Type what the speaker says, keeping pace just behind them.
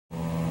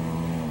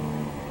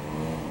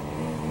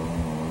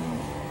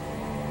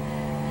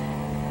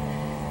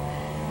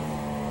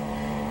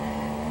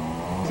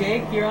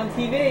Jake, you're on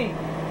TV.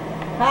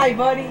 Hi,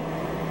 buddy.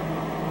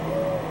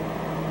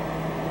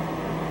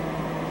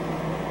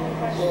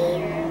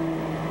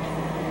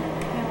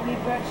 Can we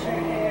brush your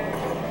hair?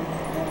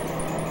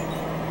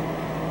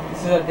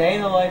 This is a day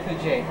in the life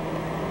of Jake.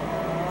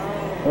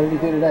 What did he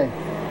do today?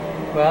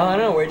 Well, I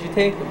don't know. Where'd you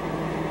take him?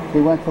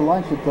 He went to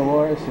lunch at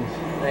Dolores's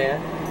Oh, yeah?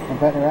 on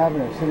Ventnor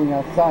Avenue, sitting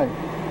outside.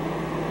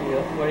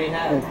 What do you He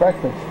have? had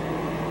breakfast.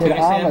 He had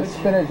Chicken omelet, sandwich?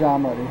 spinach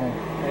omelet, he had.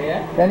 Oh,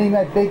 yeah? Then he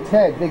met Big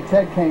Ted. Big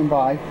Ted came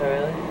by. Oh,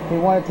 really? He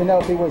wanted to know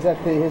if he was at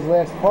his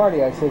last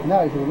party. I said,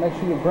 no. He said, well, make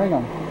sure you bring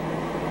him.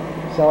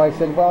 So I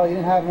said, well, you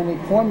didn't have any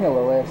formula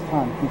last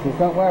time. He says,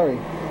 don't worry.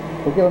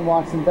 We'll give him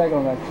lox and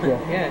bagel next year.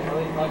 Yeah, no,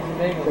 he likes the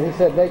bagels. So he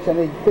said, make sure.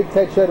 And Big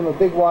Ted showed him a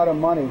big wad of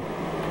money.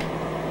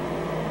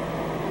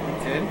 He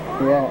did?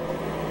 Yeah.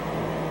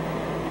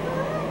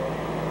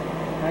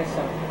 Nice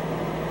son.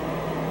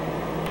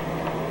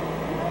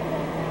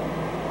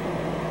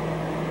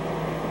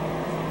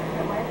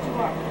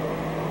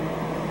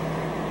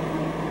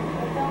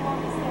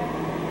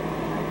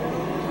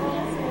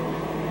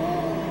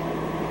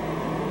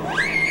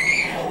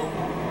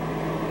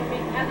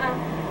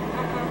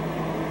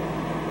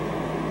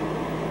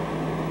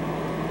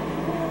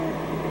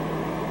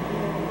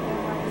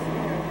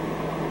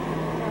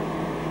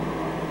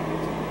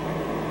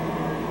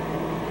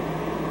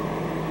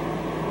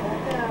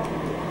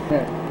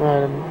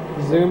 Alright, I'm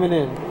zooming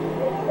in.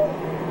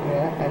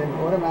 Yeah, and it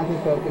automatically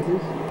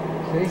focuses.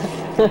 See?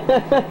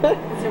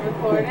 Is it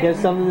recording? You have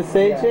something to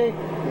say, Yeah. Jake?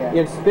 Yeah. You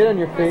have spit on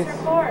your face. Press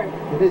record.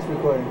 It is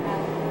recording.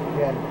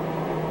 Yeah.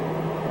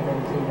 And then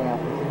zoom out.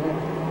 Isn't it?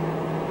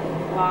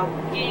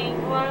 Walking,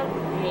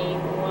 walking,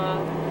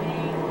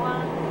 walking,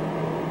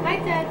 walking. Hi,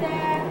 Dada.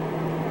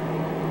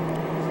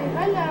 Say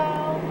hello.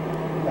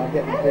 No, I'm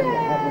getting the video. I'm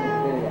having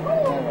the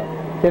video.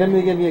 Never. Get him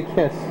to give me a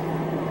kiss.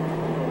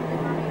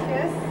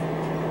 Kiss.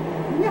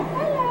 No,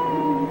 hello.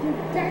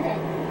 Dada.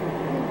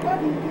 You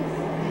probably just.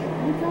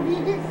 You probably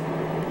just.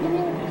 You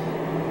know,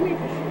 weird.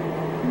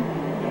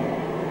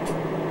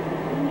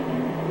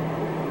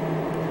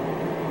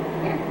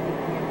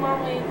 Give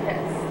Mommy a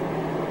kiss.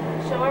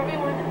 Show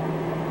everyone.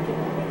 Give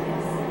Mommy a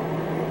kiss.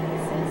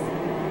 Kisses.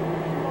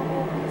 Mommy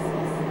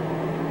kisses.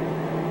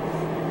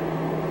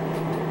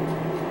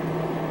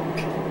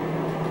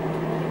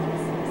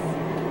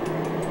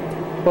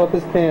 Pull up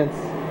his pants.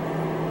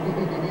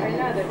 I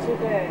know, they're too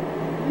big.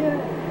 Yeah.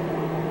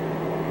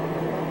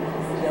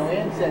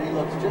 Joanne said he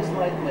looks just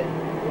like me.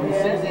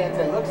 Yeah. Suzanne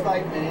said, looks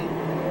like me,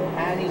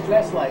 and he's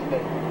dressed like me.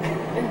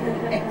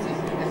 And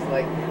she's dressed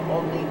like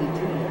old Navy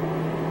Jr.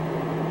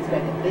 He's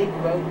got a big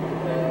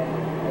wardrobe.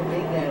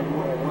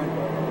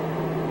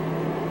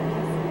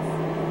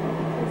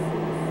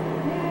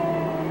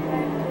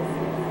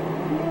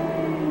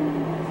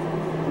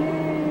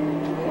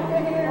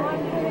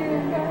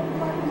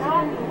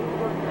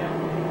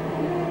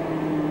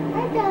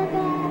 Hi,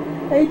 Dada.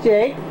 Hey,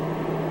 Jake.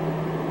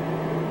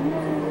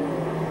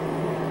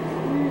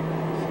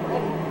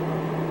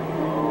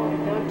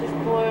 Don't just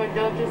blur,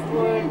 don't just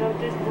blur, don't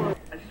just blur.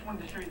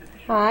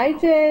 Hi,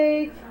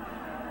 Jake.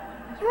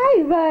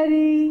 Hi,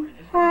 buddy.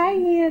 Hi,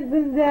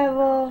 handsome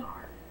devil.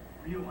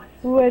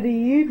 What are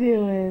you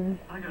doing?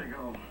 I gotta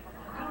go.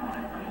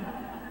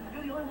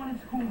 You're the only one in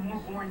school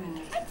more boring than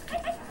me.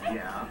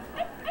 Yeah.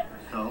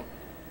 So?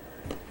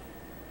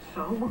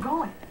 So, we're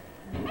going.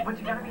 But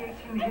you gotta be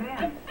 18 to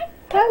get in.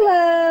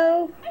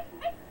 Hello.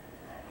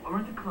 We're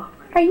at the club.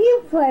 Are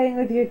you playing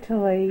with your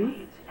toys?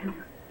 Hey, it's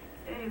Andrew.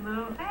 Hey,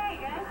 Lou. Hey,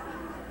 guys.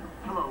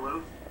 Hello, Lou.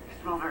 You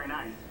smell very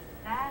nice.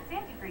 That's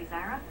antifreeze,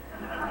 Ira.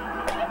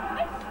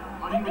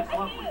 On you, it's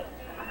lovely.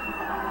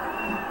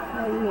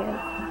 Oh, yeah.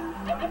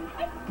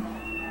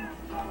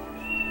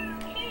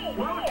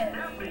 Well, if you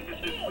can't make it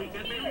this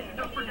weekend, maybe we should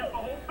just forget the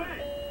whole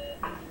thing.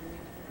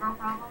 No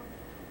problem.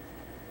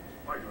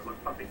 Why do I look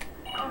puppy?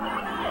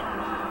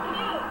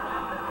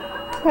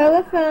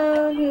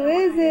 Telephone, who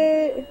is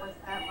it? What's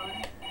that,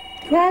 Logan?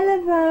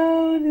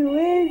 Telephone, who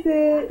is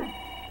it?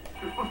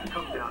 She was supposed to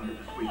come down here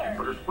this weekend,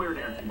 but her square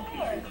dancing team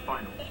made the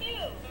finals. Break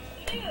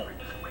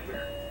the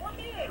square.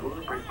 Sure,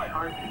 break my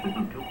heart.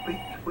 Don't break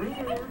the square.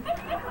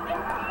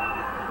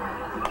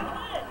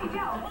 Hey,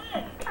 Joe.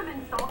 Ever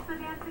been salsa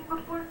dancing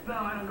before? No, I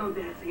don't go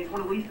dancing. It's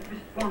one of the least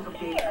forms of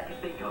dance I can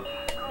think of. Oh,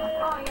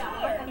 yeah.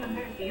 Well, that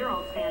compares to your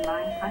old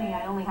standby. Honey,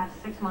 I only have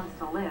 6 months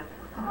to live.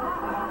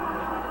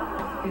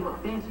 Hey,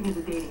 look, dancing is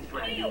a dating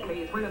strategy, okay?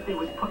 It's right up there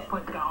with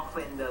putt-putt golf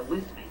and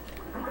listening.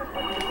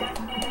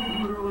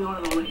 You were early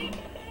on in the league.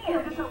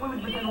 Yeah, just not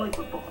women pretend like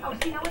football. Oh,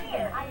 see, now listen.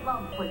 I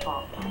love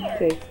football.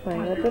 Jake's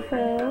playing with the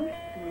phone.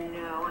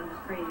 No, I'm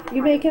just crazy.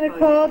 You making a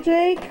call,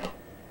 Jake?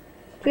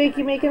 Jake,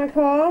 you making a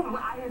call? Well, I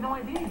had no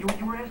idea.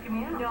 You were asking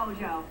me out. No,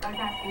 Joe. I was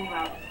asking you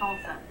out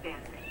salsa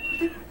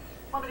dancing.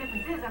 Well, the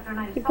difference is after a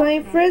night of You salsa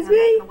playing dancing, frisbee?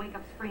 I'm not gonna wake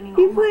up screaming,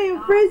 You "Oh my playing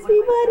God, frisbee,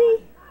 what have I buddy?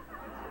 done?"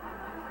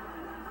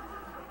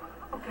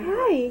 Okay,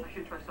 Hi. I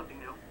should try something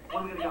new.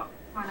 When are we gonna go?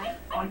 Tomorrow night.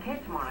 Oh, I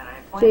can't tomorrow night. I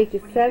have plans. Jake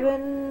is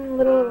 7,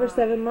 little over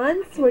 7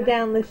 months. We're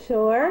down the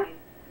shore.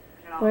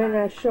 We're in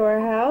our shore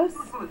house.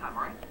 Let's go this time,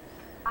 all right?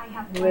 I I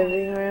have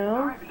Living All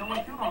room. right, but don't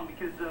wait too long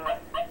because,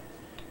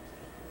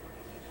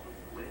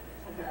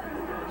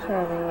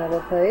 Charming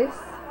little place.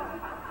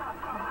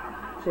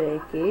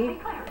 Jakey.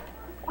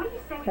 What do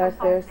you say we Back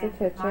go there's the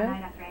upstairs tomorrow kitchen.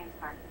 night after Amy's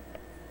party?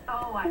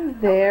 Oh, I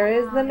There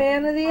is the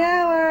man of the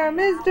hour,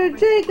 Mr.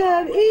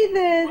 Jacob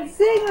Ethan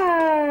Singer.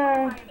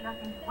 I have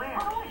nothing to wear.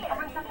 I'll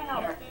bring something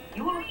over.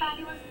 You will look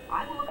fabulous.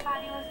 I will look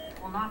fabulous.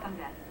 We'll knock them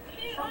dead.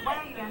 So why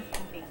are you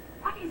asking me?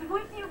 What is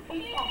with you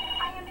people?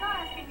 I am not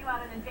asking you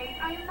out on a date.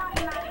 I am not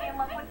madly in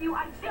love with you.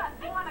 I just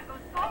want to go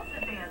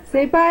salsa dance.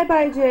 Say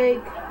bye-bye,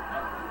 Jake.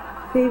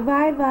 Say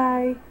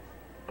bye-bye.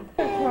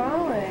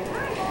 Crawling.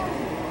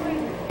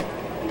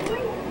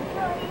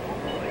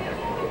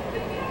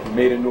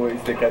 Made a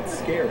noise that got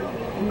scared.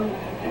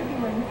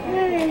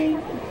 Hey.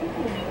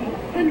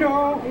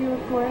 Hello. Are you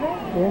recording?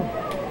 Yeah.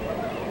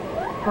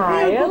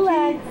 Hi, Hey, Uncle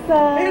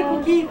Alexa. Hey,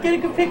 Uncle Keith, get a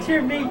good picture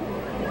of me.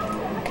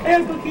 Hey,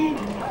 Uncle Keith.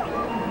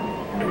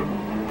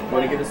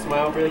 Want to get a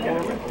smile for the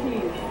camera?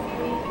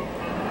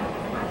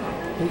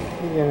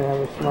 You're gonna have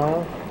a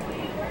smile.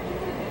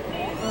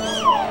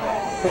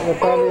 They're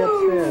probably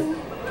upstairs.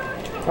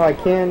 Oh, I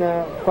can't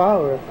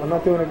follow her. I'm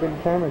not doing a good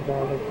camera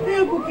job. Hey,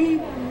 Uncle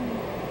Keith.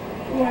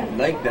 I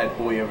like that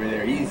boy over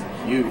there. He's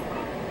cute.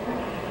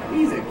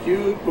 He's a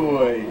cute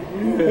boy.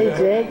 Hey,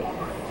 Jake.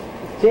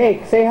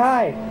 Jake, say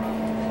hi.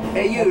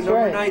 Hey, you, That's number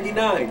right.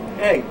 99.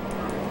 Hey.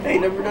 Hey,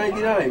 number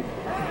 99.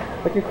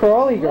 Look at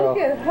Crawley girl. Look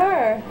at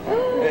her.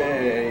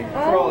 Hey,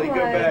 Oh Crawley, go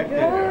my back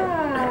there.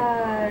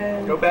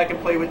 God. Go back and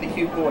play with the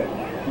cute boy.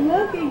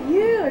 Look at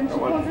you. And she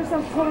Come on. pulls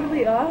herself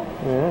totally up.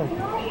 Yeah.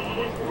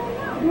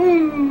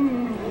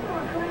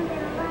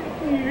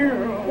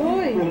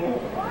 Boy.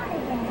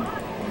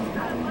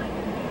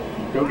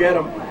 Go get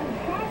him.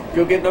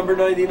 Go get number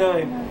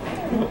 99.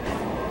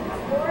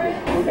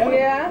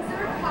 Yeah.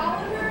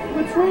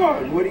 What's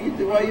wrong? What are you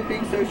doing? Why are you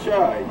being so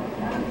shy?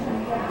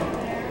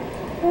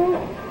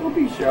 Don't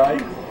be shy.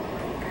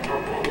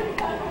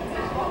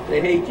 Say,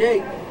 hey,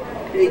 Jake.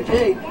 Hey,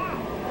 Jake.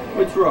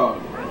 What's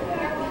wrong?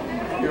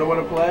 You don't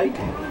want to play?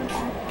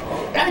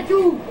 Got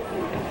you.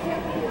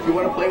 You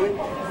want to play with?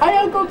 Hi,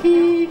 Uncle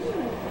Keith.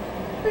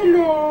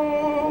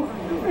 Hello.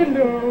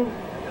 Hello.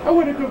 I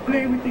want to go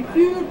play with the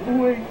cute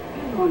boy.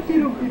 Oh,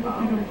 hello.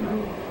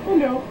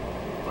 Hello.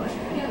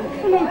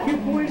 Hello,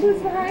 cute boy.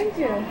 Who's behind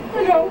you?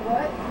 Hello.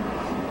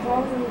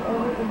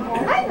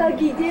 Hi,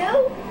 Lucky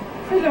Doo.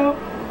 Hello.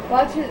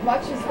 Watch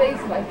his face,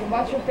 Mike.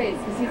 Watch your face,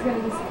 because he's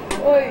gonna just.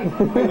 Oi,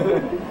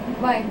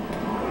 Mike.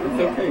 It's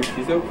okay.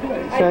 She's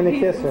okay. Trying to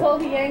kiss her. Until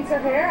he yanks her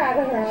hair out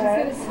of her She's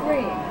head. gonna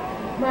scream.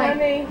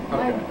 Mike.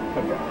 Honey.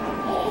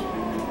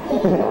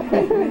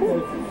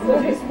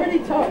 Okay. She's pretty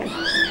tough.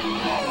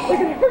 Look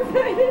at her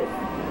face.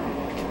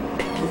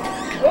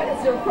 What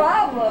is your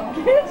problem?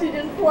 Can't you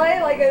just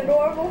play like a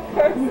normal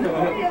person?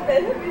 What do you have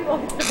to be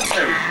like that?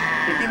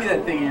 Hey, give me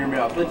that thing in your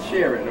mouth. Let's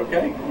share it,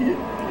 okay?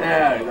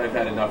 I've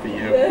had enough of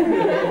you.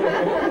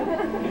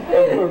 I'm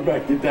going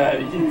back to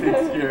Daddy. You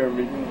take care of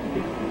me.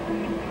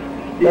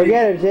 Go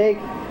get her, Jake.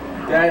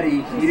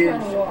 Daddy, She's he didn't.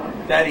 trying to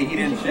walk. Daddy, he When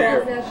didn't she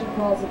share. crawls now, she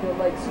crawls with her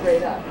legs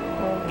straight up.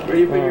 Where do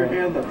you put your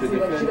hand up to See,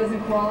 like, she defend?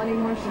 doesn't crawl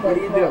anymore. She What like are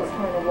you crawls,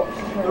 doing? trying to walk. She's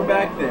trying Go to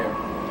back walk. there. Go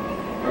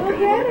Okay, you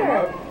get want to come her.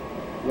 up?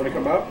 You want to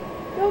come up?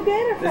 Go get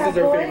her, This fat is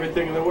our boy. favorite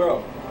thing in the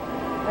world.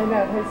 I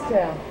know, his too.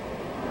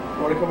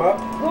 You want to come up?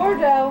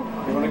 Gordo.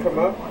 You want to come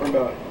up or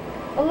not?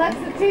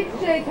 Alexa, teach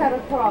Jake how to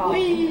crawl.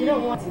 You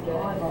don't want to get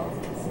eyeballs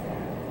in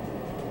mascara.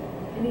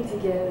 I need to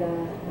get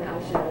my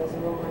eyeshadows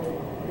and roll my.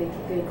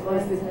 They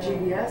closed the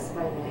GBS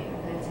by my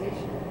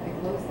plantation. They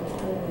closed them.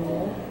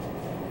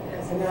 Yeah,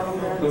 so now I'm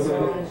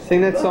not.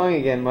 Sing that song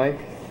again, Mike.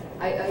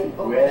 I own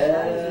my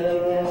shadows, the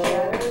GBS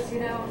shadows, you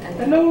know. And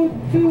Hello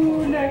to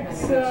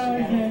Alexa.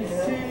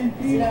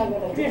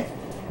 Yes,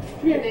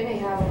 yeah. They may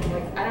have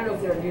like I don't know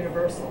if they're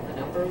universal the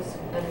numbers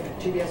and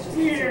GBS just puts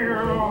them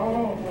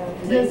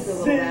in. They use the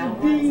little round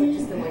ones like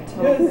just in like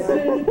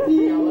total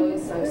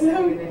yellows. So I was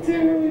thinking they'd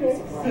better be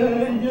supplied.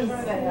 I'm sure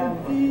they have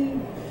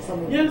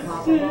something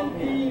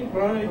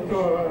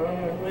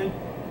comparable.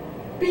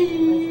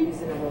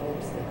 Using a little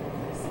lipstick.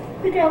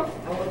 Pick up.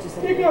 I want just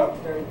Pick something up.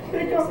 very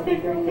Pick up.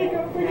 Pick up. Pick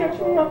up. Pick up.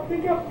 Pick up.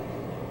 Pick up.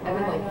 I've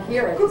been like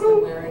here. I've just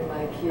been wearing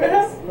my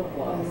Kiehl's lip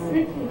gloss.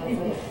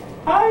 And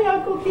Hi,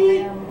 Uncle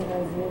Keith.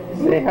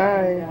 Say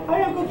hi.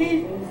 Hi, Uncle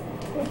Keith.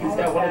 He's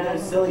got one of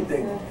those silly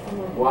things.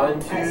 1,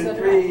 2, I sort of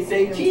 3,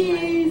 say have to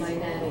cheese. My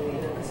nanny, you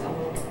know, because I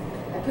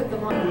put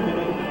them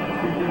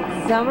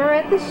on. Summer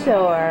at the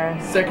shore.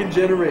 Second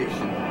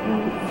generation.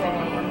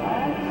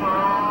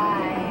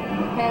 Hi,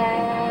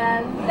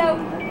 hello,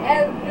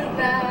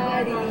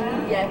 everybody.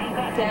 Yes,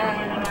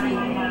 Sandy.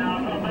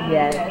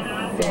 Yes.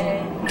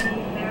 Sandy.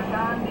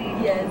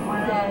 Yes,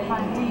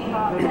 Sandy.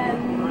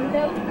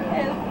 Hello,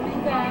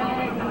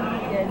 everybody.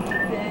 Yes,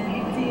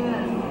 Sandy.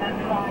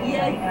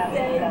 Yes,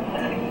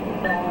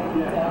 Sandy.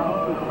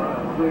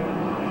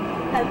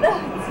 Hello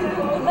to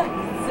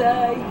Alexa.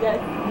 Yes,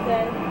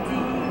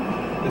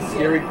 Sandy. The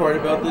scary part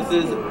about this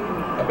is,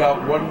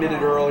 about 1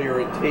 minute earlier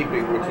at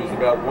taping, which was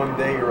about 1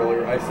 day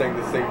earlier, I sang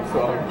the same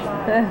song.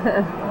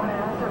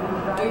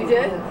 Oh, you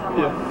did?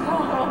 Yeah.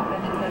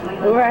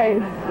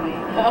 Right.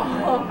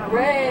 Oh,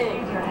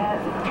 great.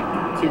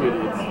 2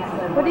 idiots.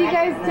 What are you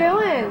guys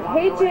doing?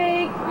 Hey,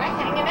 Jake. We're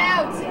hanging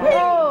out.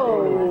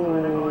 Oh.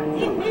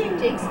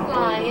 Jake's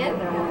flying.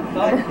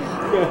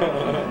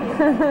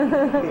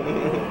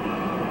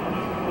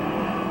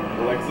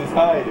 Alexa's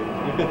hiding.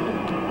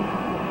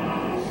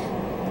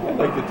 I'd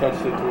like to touch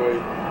the toy.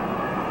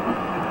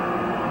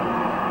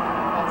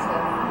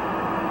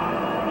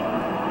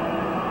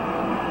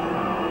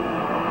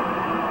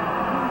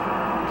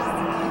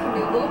 Be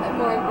a little bit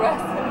more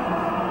aggressive.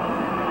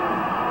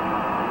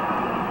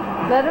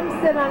 Let him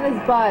sit on his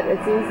butt.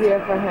 It's easier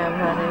for him,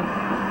 honey.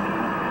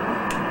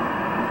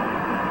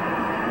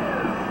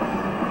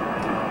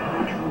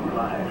 True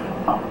life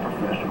of a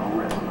professional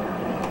wrestler.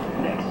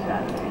 Next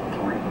Saturday,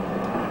 3.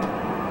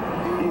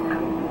 It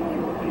could be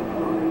your big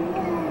one.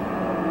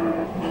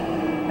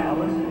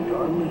 Alice and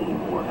Darlene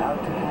were out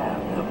to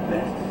have the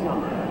best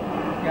summer.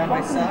 Got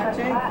my sock,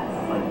 Jake?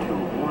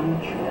 Until one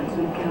chance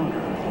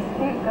encounter.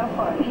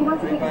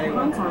 Everybody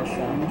wants my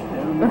sock.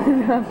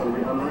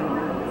 Forever.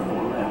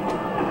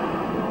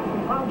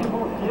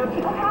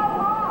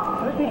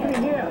 Let me get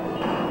here.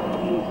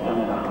 He's done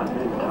it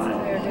 100 times.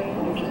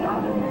 Just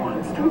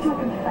 101. Don't you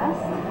confess?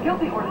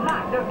 Guilty or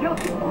not, they're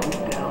guilty.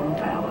 Broke down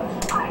Palace.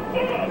 I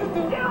did it!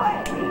 Do it!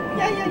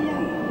 Yeah.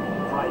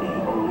 Friday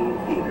only in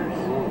theaters.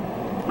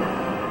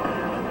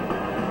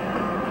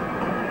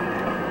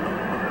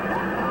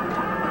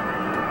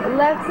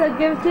 Alexa,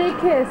 give Jake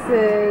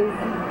kisses.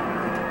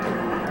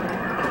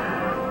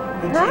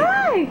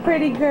 Hi,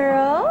 pretty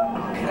girl.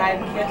 Can I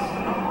have a kiss?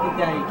 Give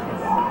Daddy a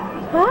kiss.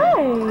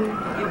 Hi.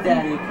 Give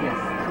Daddy a kiss.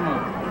 Come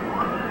on.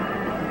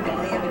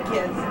 Daddy have a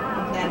kiss.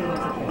 Daddy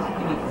wants a kiss.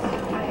 Give me a kiss.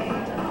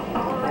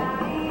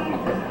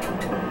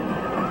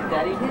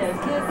 Daddy kiss.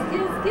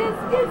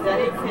 Kiss.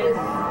 Daddy kiss.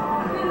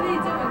 What are they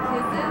doing?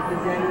 Kisses?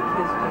 Give Daddy a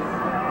kiss, please.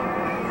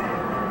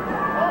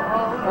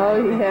 Oh,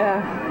 yeah.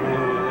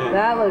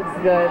 That looks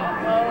good.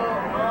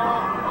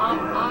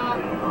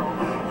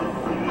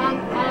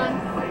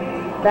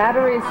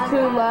 Battery's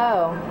too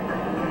low.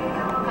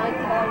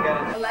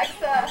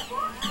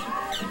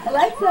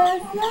 Alexa,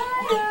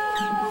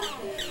 smile.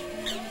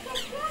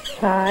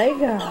 Hi,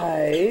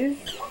 guys.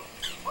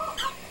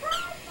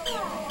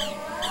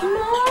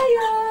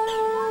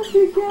 Smile,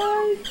 you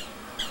guys.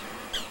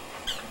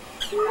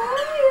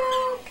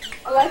 Smile.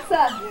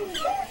 Alexa.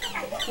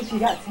 She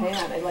got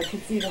tan. I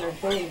could see it in her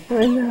face. I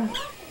know.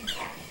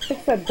 Fix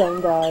that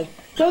dumb dog.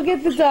 Go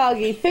get the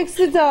doggy. Fix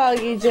the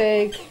doggy,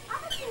 Jake.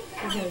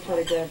 She's gonna try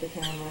to grab the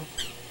camera.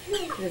 She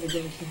doesn't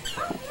give a shit.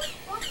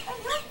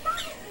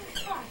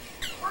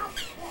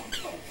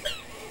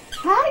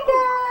 Hi,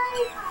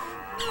 guys.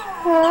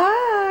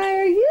 Hi.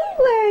 Are you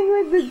playing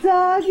with the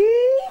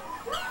doggy?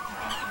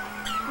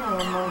 Oh,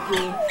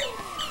 monkey.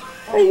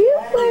 Are you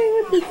playing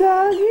with the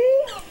doggy?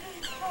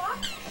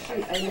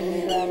 Shoot, I need a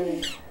new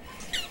battery.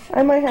 I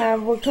might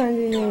have. What kind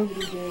do you need? What do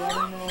you do? I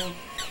don't know.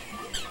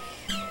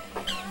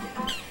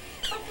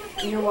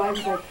 You know why?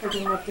 Because I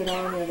freaking left it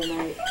on the other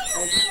night.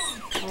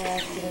 By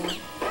accident.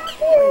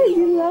 Yeah,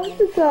 you love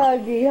the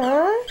doggy,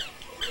 huh?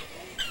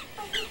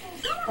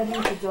 I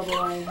think it's a double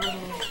line. Hold on.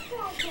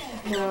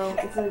 No,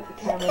 it's a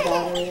camera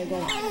battery.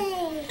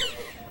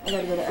 I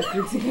gotta go to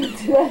Eckerd to get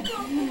to that.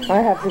 I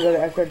have to go to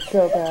Eckerd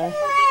so bad.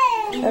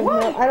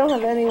 I don't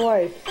have any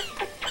wife.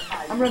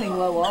 I'm running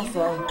low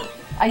also.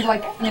 I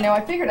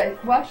figured I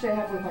have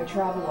with my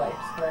travel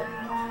wipes, but.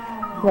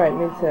 Right,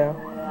 me too.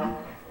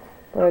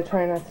 But I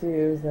try not to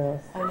use those.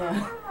 I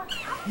know.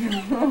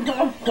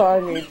 So I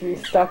need to be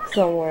stuck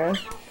somewhere.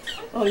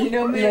 Oh, you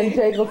know me. And then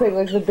Jake will take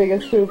like the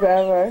biggest poop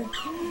ever.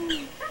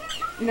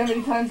 You know how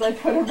many times I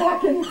put her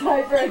back in the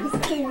diaper, I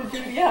just clean the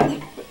duty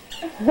out.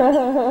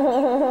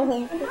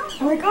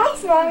 I'm like,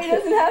 oops, Mommy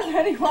doesn't have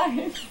any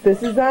wipes.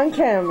 This is on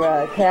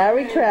camera.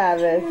 Carrie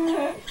Travis.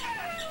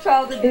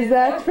 Child abuse. Is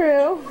that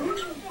true?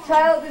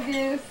 Child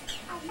abuse.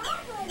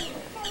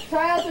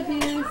 Child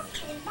abuse.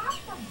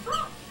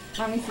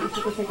 Let me see if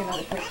she can take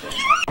another picture.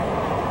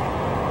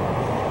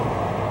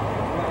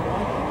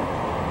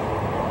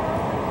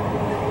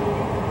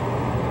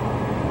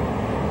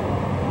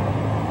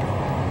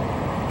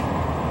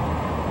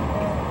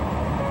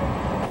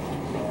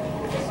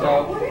 So,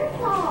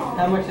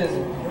 how much is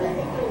it?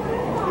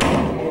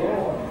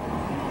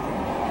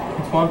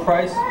 It's one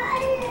price?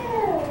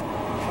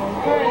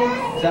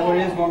 Is that what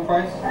it is, one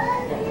price?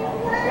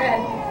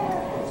 Red.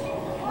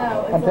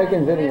 No, it's I'm not.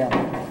 taking video.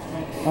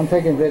 I'm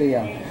taking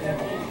video.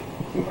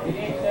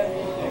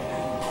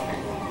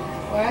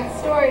 We're at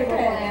Storybook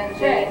Land.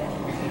 Jay,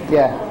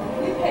 Yeah.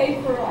 you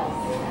paid for us.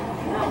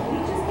 No, we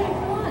just paid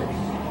for lunch.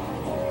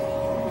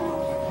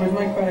 Where's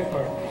my credit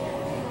card?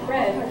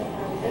 Red.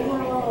 They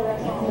want to lower that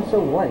song. You're so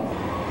white.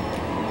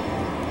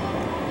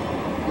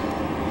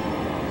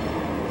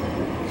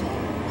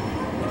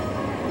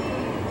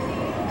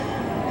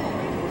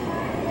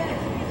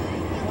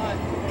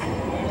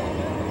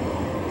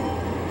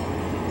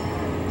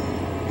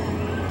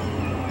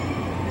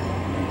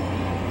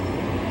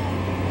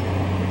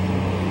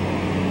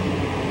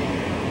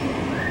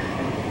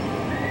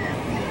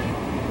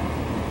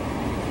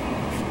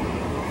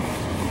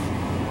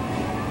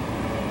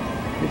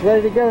 Jakey's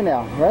ready to go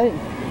now, right?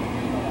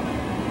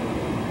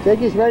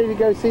 Jakey's ready to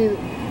go see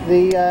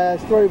the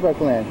Storybook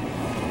Land.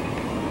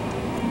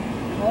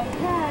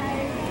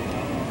 Okay.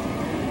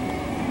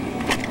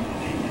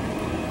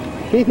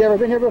 Keith, you ever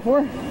been here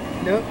before?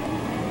 Nope.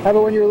 How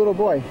about when you were a little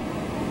boy?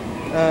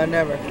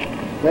 Never.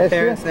 Last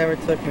Parents year? never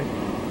took me.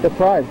 The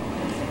pride.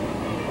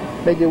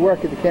 Made you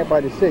work at the Camp by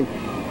the Sea.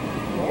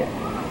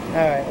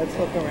 Alright, let's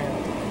look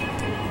around.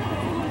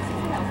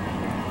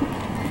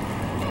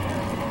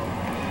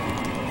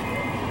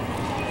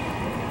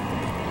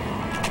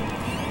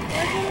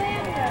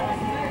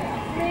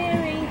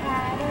 Mary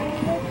had a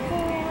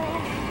little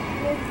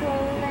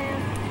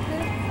lamb.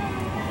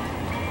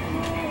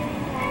 Mary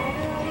had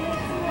a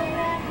little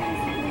lamb. His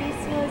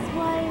fleece was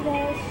white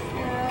as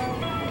snow.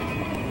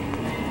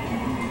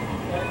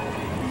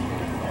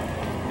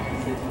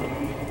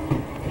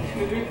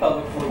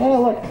 Oh,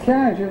 look,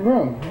 Karen's your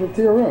room. It's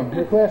your room,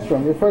 your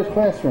classroom, your first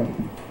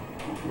classroom.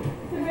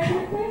 It's a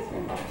regular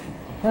classroom.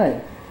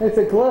 Right. It's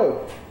a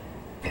globe.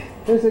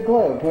 There's a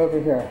globe over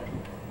here.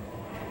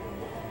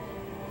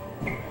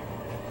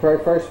 For our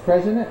first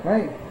president,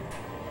 right?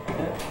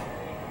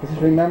 This is,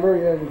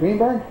 remember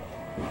Greenberg?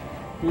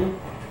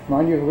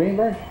 Remind you of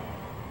Greenberg?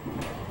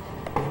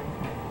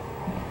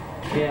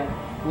 Yeah.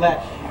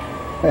 Lesh.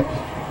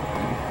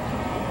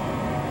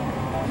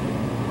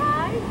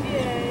 Hi,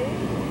 Jay.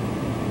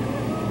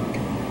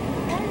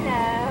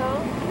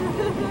 Hello.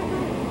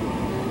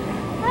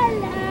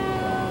 Hello.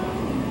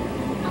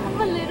 I'm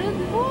a little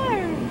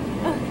dwarf.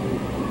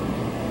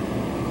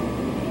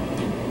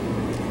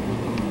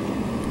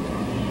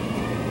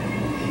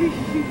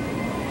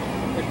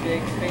 Put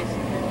Jake's face in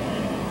there.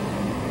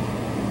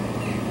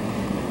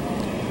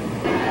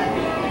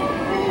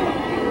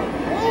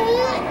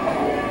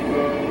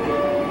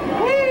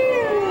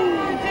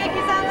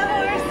 Jakey's on the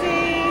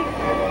horsey.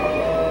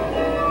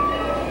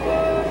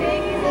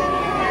 Jakey's on the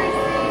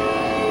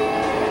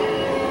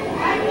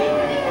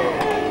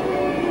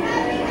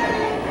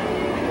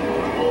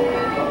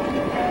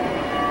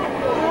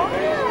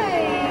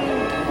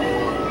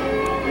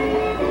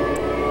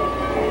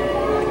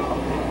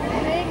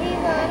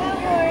Jakey's on a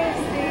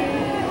horsey.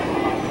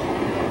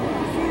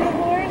 See the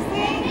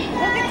horsey?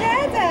 Look at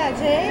Dada,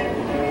 Jake.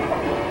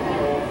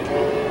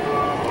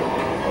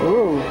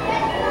 Ooh.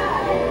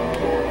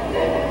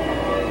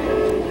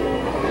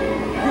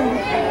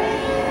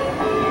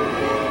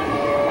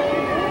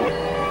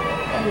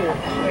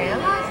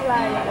 Grandma's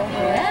riding a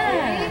horsey.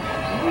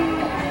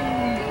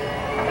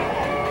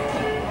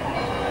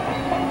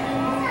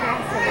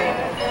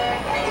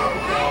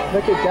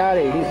 Look at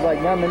Daddy. He's like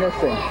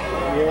reminiscing.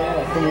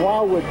 Yeah. From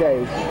Wildwood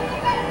days.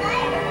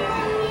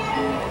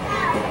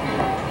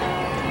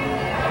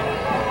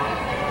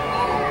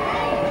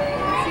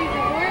 See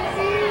the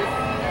horsies?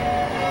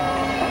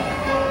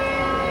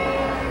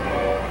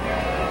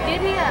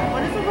 Giddy up. What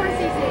does the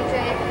horsey say,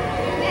 Jake?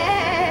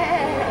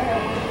 Neigh.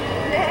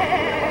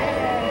 Neigh.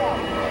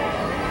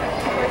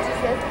 Horsey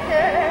says,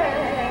 neigh.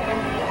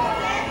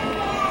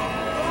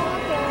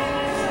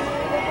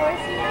 The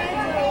horsey rides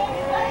over.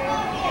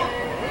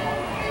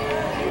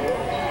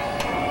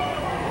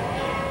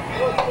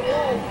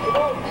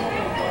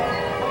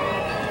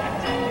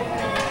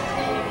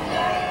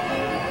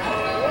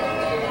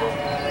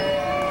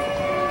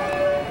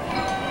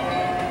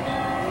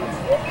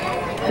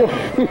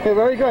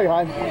 Very good,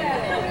 hon.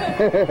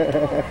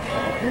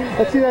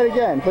 Let's see that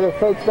again for the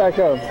folks back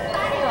home. Do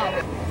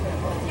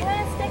you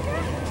want a sticker?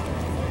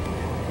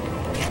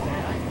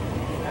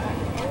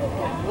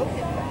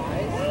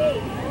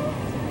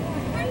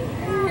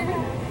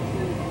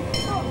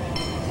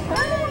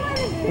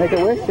 Make a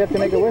wish? You have to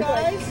make a wish?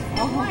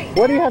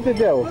 What do you have to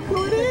do? I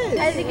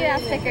have to give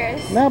out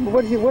stickers. No,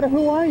 but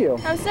who are you?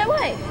 I'm Snow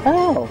White.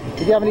 Oh.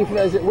 Do you have any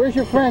friends? Where's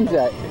your friends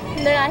at?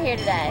 They're not here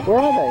today. Where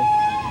are they?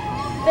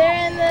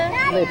 They're in the...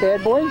 Are they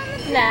bad boys?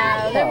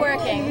 No, they're Oh.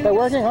 working. They're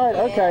working hard?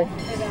 Okay. You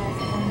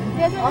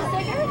guys want a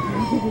sticker?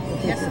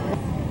 Yes.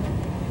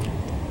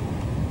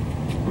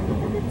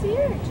 Look at the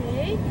deer,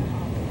 Jake.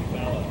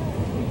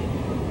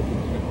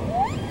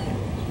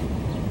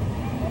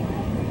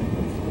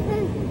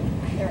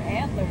 They're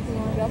antlers. You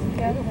want to go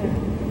together there?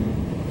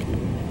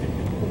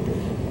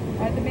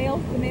 Are the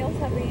males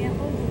have the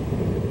antlers?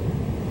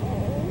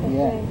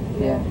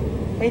 Yeah.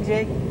 Hey,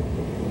 Jake.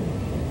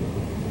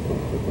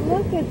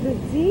 Look at the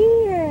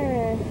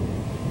deer.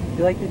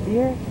 You like the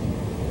deer?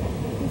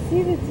 You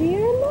see the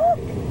deer? Look.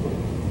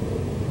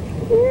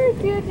 Deer,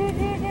 deer, deer,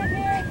 deer, deer,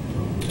 deer.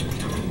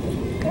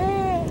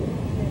 Hey,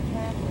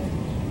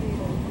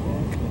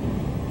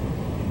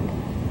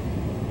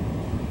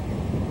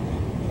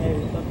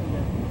 there's something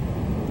there.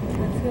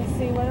 Let's go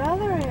see what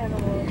other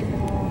animals there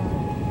are.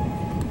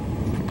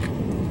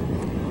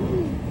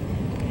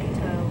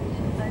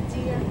 A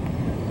deer.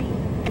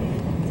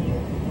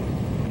 Deer.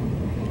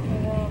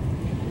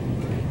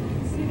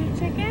 See the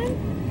chicken?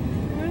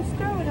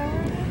 Rooster, whatever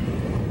it is.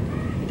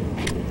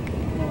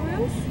 The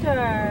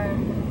rooster.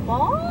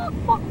 Bawk,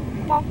 bawk,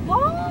 bawk,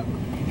 bawk.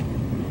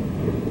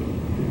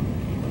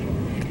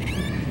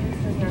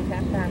 Rooster's not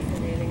that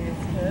fascinating, I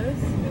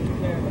suppose.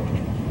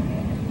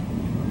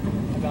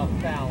 about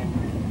foul.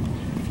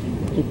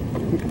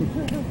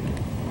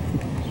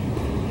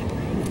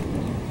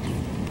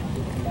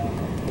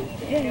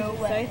 Yeah, he's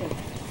excited.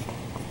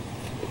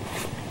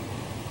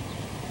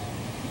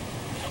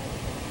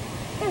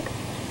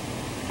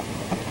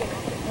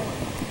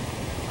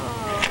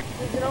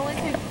 Does it only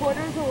take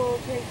quarters or will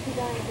it take $2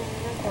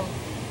 in nickel?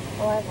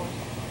 Oh, I have one.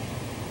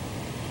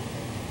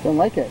 Don't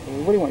like it.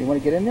 What do you want? You want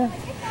to get in there?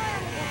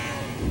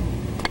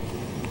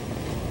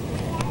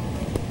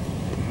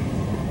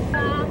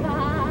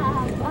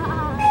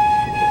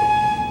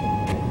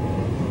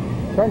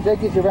 Turn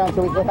Jakey's around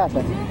so we what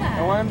happened?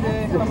 I want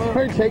him to come over.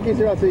 Turn Jakey's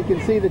around so you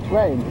can see the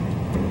train.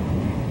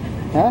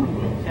 Huh?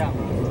 Yeah.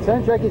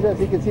 Turn Jakey's around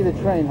so you can see the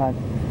train, hon.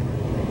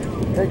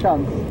 Here it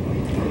comes.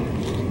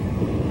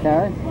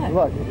 Karen,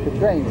 look, the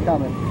train's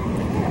coming.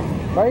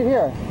 Right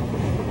here.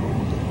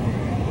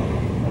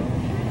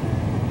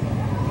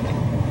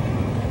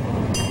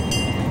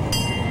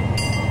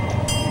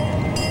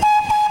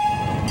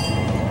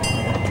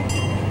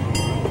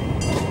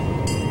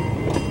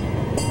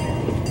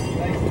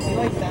 He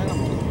likes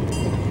animals.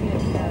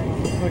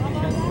 Look, he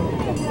tries to put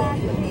himself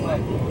off the way.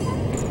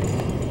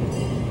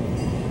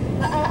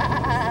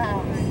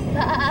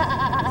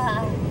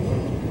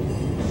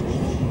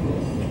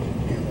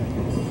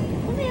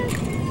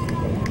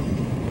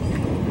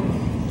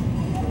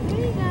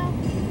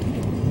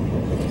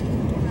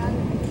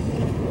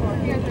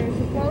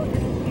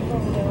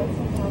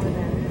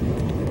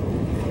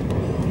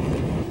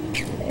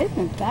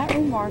 Isn't that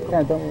remarkable?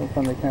 Yeah, don't look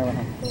on the camera,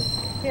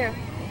 huh? Here,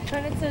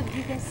 turn it so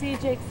you can see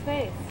Jake's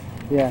face.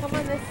 Yeah, Come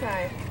on this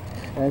side.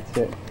 that's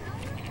it.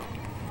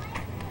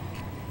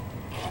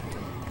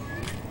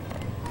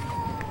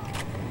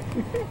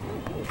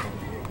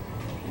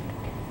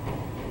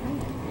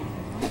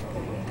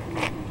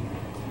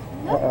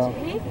 Uh-oh.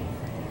 Jake,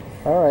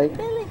 All right,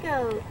 Billy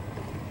goat.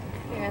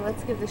 Here,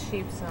 let's give the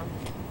sheep some.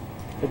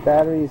 the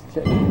battery's...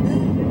 Hold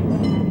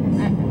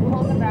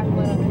it back a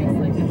little in case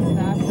like it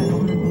stops. I don't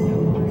want it to go.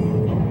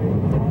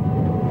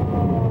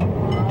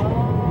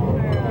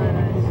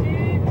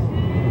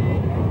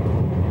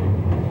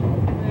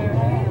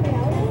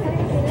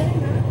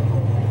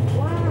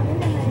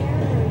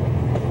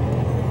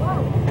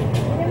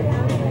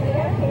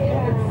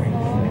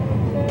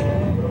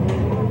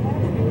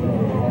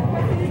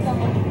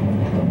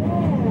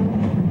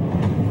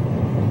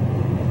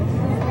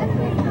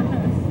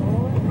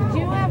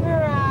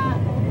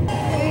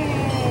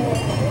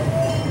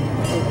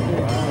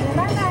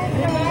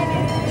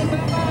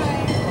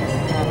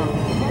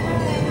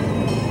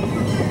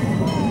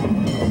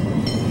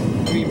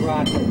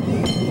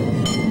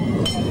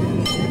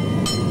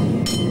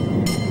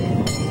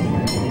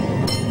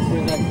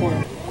 Where's that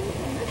corner?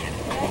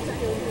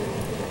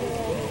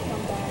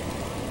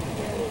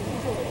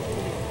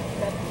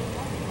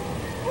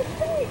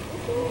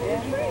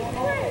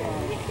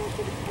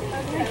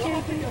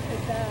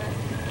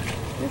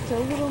 Just a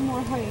little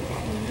more height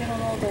and get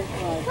on all those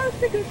slides. I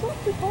think it's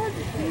awfully hard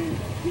to see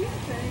these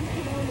things,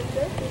 you know, in the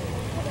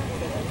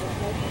desert.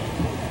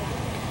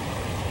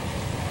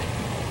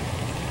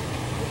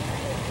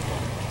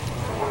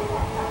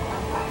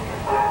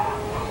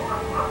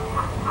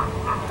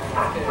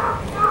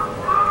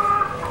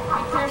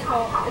 Be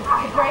careful. The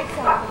brakes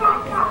on. The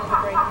bike is on. The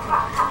brakes on.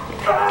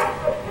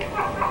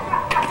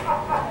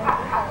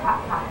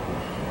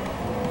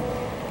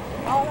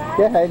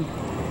 Go ahead.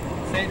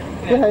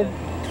 Go ahead.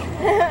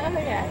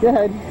 Okay. Go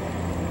ahead.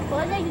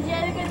 Well, Jake, did you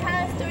have a good time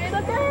at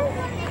Storybooker?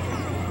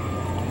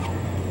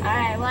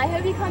 Alright, well, I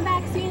hope you come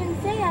back soon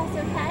and see us,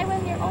 okay,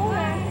 when you're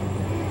older.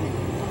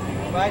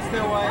 Bye,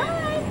 Snow White.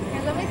 Bye.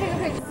 Here, let me take a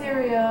picture.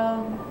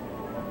 Cereal.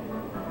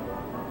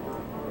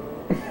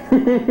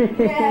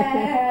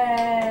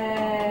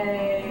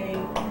 Yay!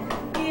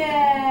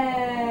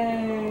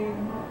 Yay!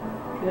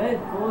 Good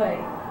boy.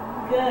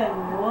 Good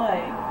boy.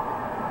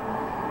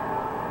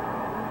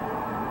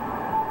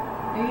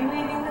 Are you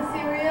eating the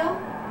cereal?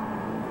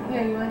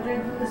 Here, you want to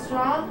drink from the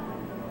straw?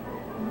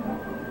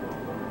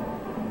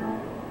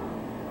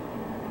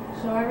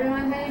 Show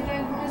everyone how you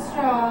drink from the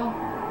straw.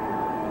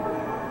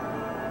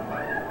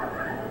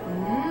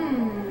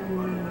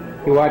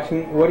 Mmm. You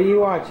watching? What are you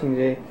watching,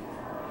 Jake?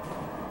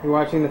 You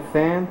watching the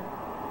fan?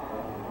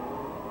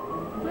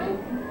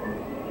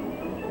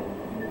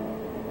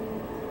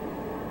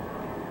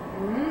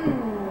 Mmm.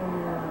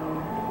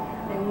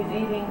 And he's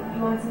eating.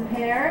 You want some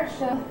pear?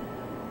 Show.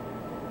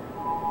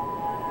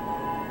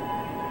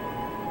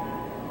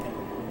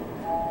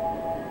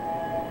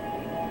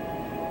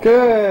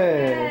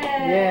 Good.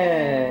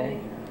 Yay.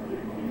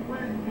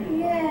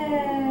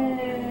 Yeah.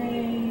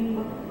 Yay!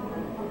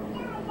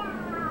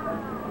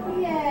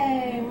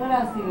 Yay! What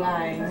else are you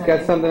eyeing? He's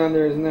got something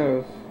under his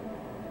nose.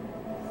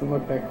 Doesn't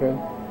look that good.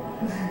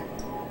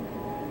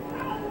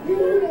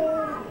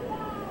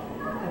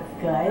 That's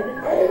good.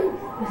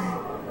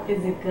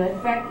 Is it good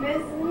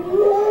breakfast?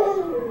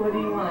 What do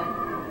you want?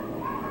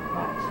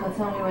 Watch. He'll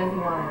tell me what he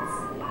wants.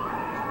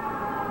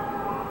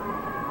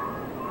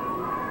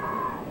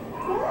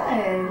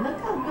 Good. Look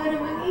how good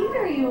of an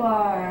eater you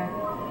are.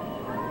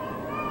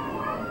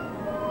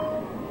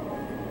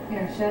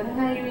 Here, show them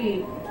how you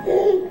eat.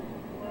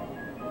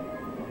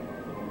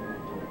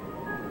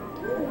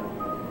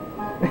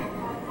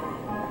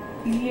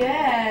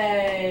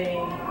 Yay!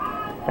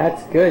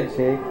 That's good,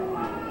 Jake.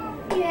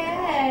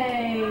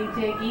 Yay!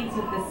 Jake eats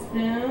with the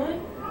spoon.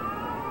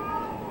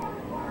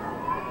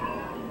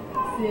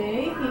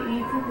 See, he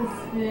eats with the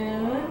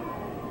spoon.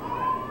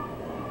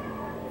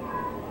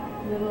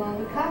 A little on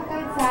the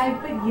cockeyed side,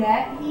 but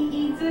yet he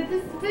eats with the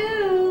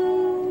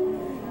spoon.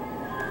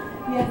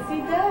 Yes, he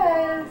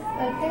does.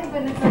 Okay,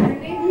 but it's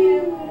underneath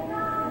you.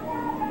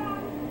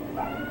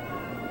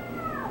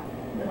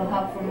 Little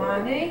help from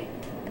Mommy.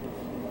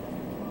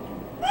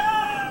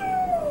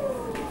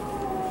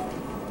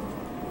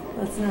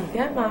 Let's not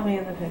get Mommy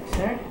in the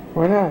picture.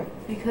 Why not?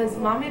 Because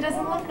Mommy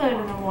doesn't look good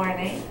in the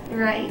morning,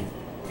 right?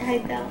 I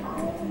know.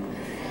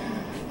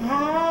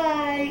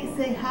 Hi.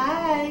 Say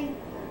hi.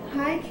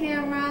 Hi,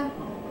 camera.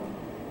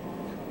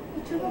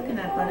 What you looking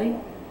at, buddy?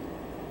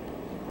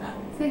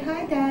 Say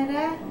hi,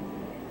 Dada.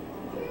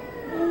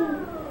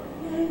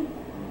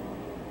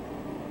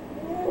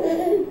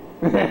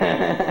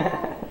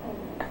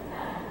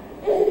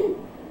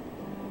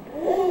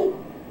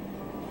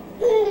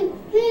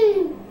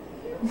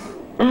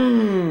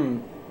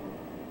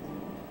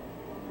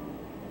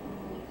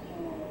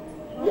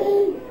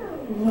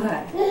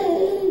 What?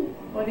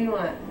 What do you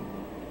want?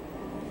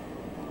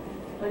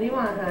 What do you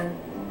want, hon?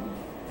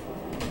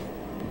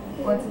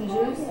 Want some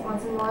juice?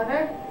 Want some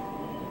water?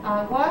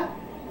 Agua?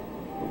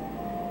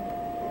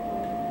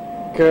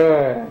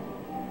 Good.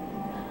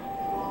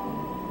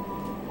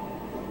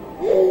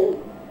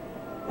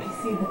 You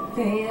see the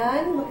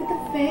fan? Look at the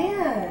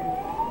fan.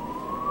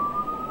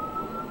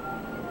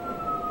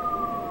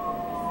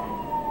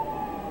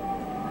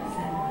 What's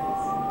that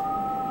noise?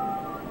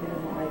 He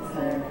doesn't like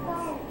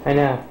sirens. I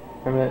know.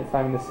 Remember that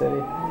time in the city?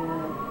 Yeah.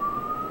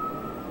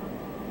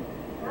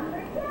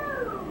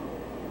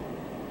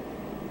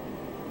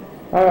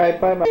 Alright,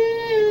 bye bye.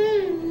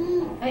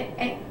 Hey,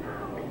 hey.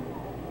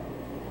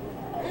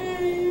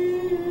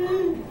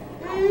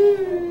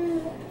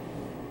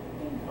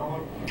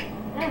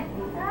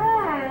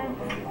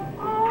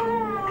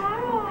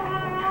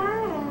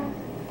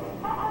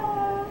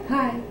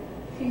 Hi.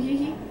 Hee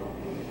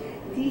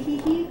hee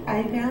hee.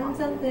 I found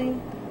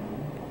something.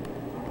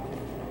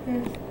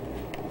 Here.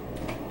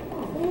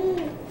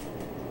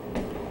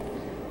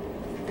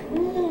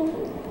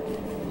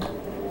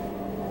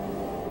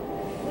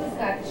 Who's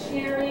got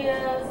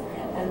Cheerios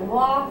and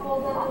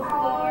waffles on the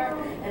floor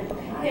and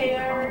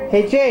pears?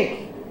 Hey, Jake.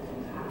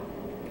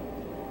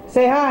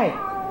 Say hi.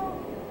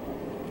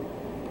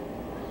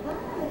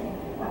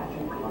 Magic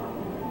cloud,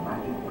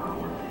 magic power,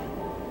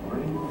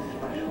 brings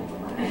special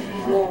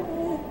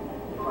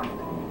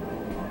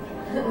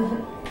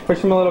magic. Push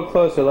him a little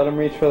closer. Let him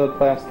reach for the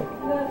plastic.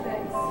 No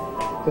thanks.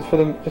 Just for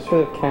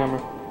the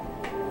camera.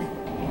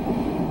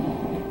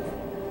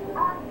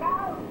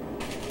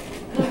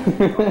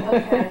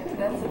 Okay,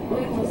 that's a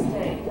big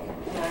mistake.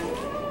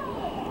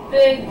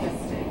 Big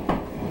mistake.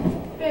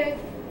 Big.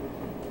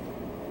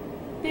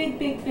 Big,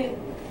 big, big.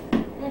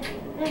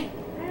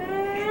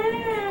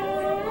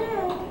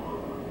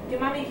 Give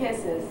Mommy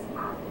kisses.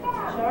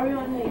 Show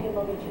everyone how you give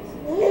Mommy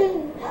kisses.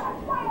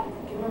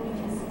 Give Mommy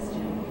kisses,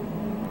 Jake.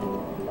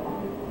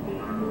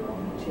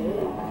 Jake.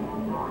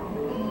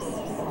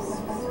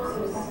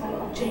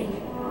 Jake.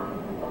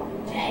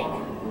 Jake.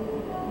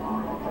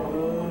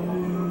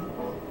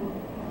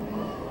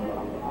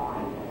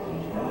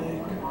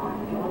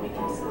 Give Mommy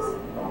kisses.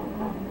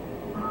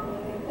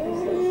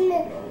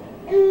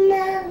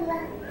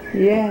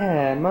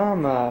 Yeah,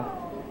 Mama.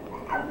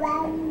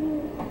 Fan.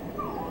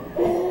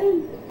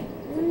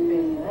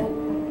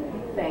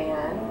 Fan.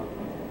 Fan.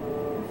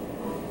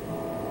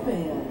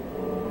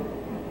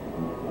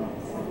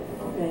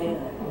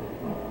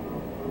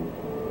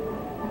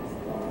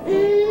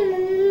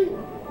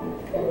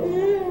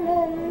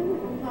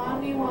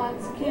 Mommy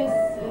wants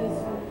kisses.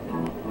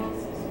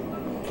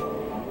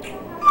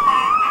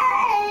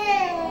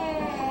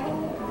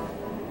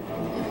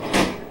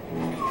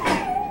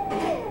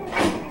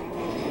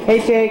 Hey,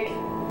 Jake.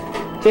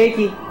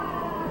 Jakey.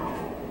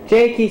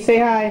 Jakey, say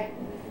hi.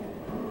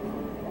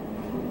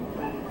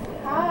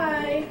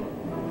 Hi.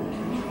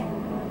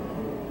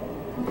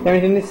 You have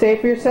anything to say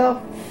for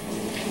yourself?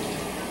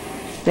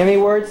 You have any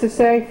words to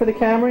say for the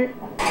camera?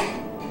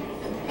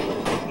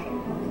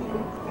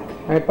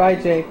 Alright, bye,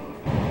 Jake.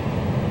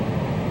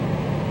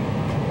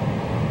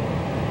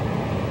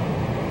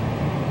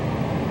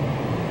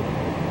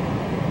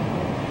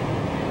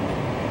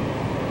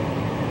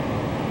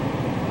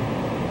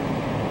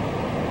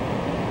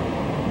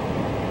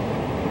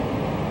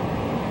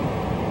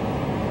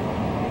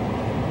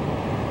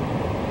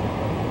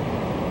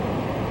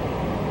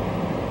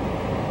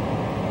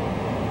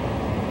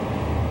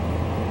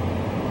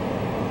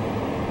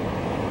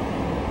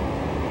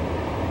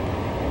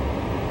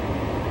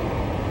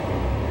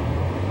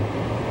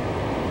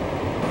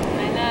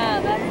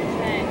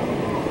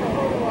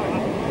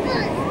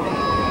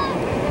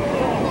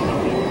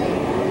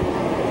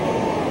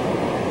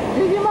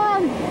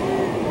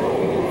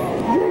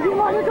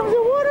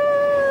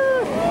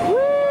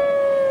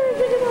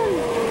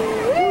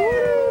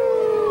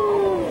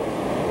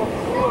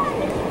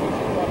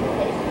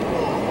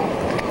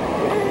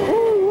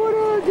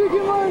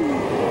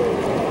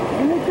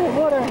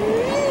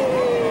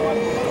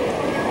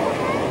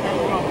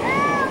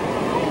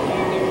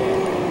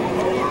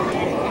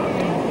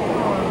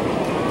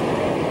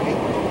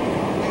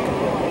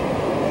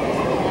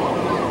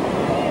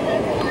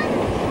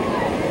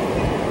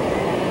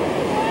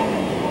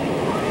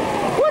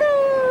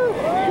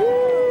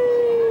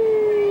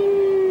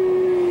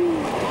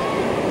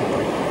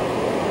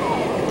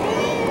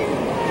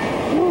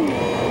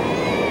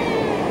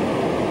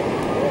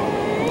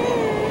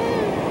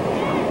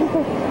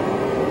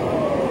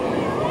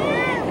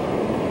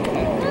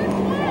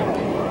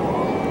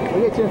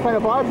 in front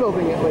of our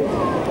building at least.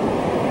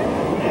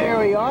 There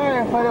we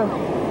are in front of.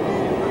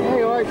 There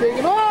you are,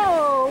 taking.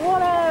 Oh,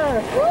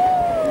 water!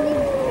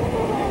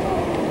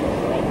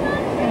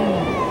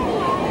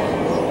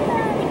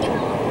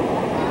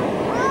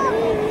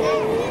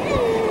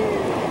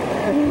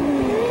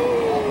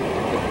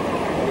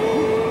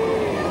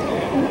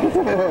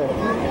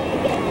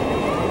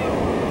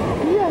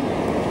 Yeah.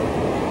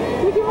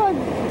 Look at him.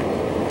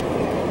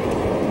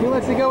 He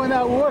wants to go in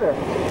that water.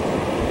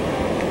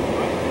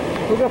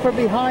 We'll go from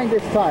behind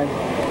this time. Here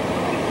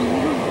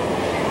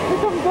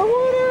comes the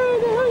water,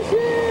 the ocean!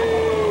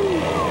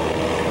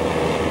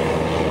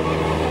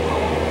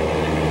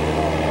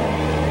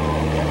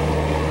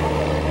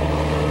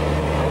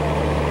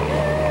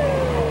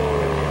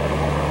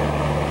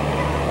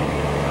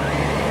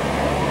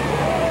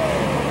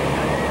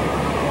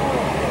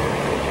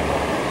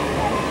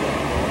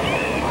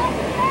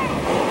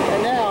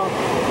 And now,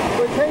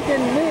 we're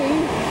taking me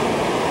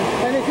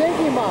and the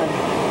Dinky Man.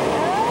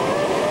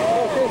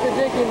 There's the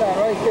Dinky Man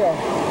right there.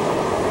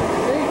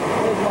 See?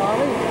 There's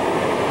Mommy.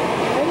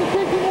 And the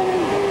Dinky Man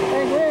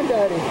and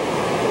Granddaddy.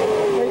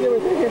 Right there, we're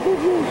taking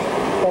pictures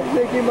of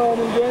Dinky Man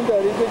and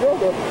Granddaddy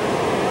together.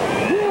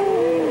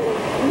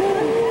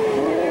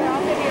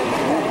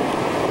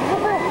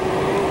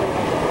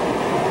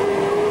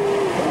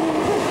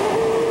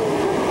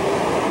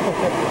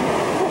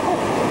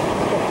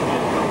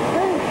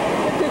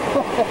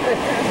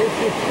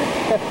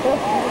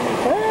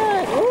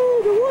 Hey, oh,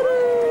 the water!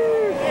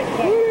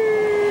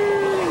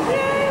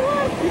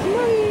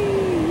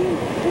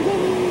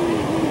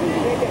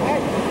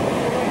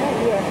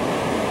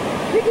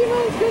 Mickey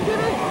Mouse, good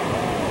job!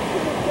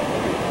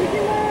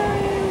 Mickey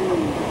Mouse!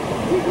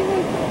 Mickey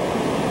Mouse!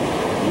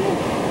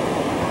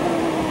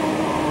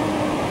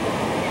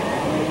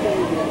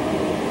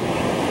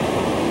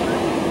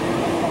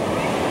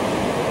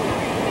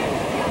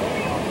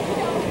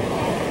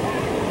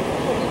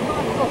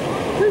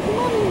 There's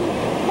Mommy!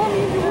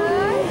 Mommy, the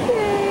water!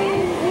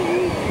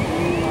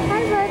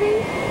 Hi, buddy!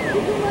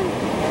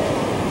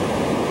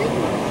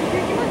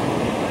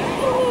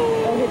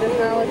 Oh, he does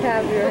not look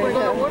happier. We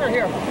got water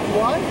here.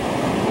 What?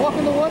 Walk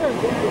in the water.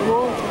 Walk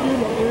in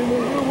the water. Walk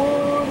in the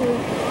water.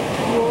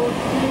 Walk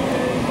in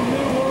it.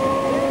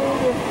 Walk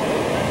in it.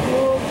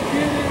 1,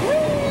 2, 3.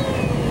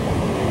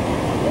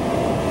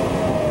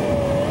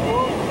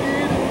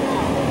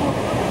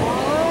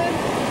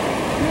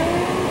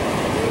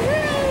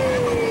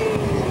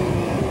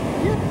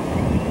 Yeah.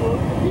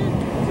 Walk in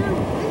 2.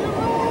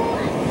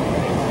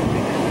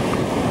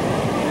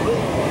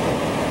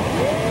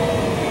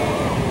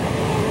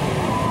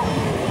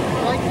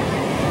 Like that.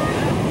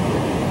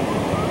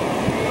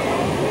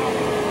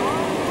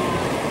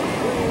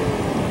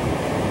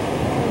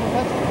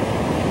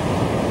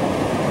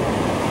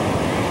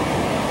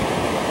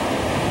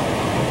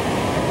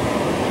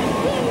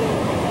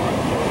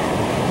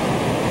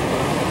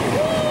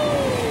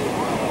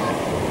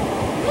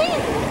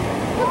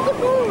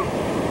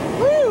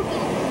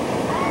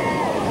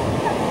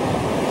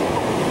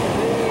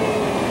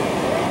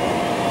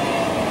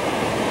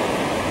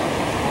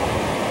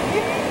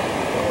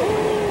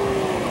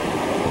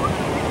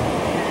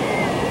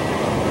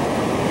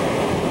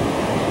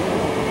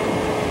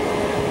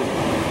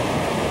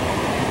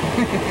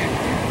 Where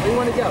do you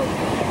want to go?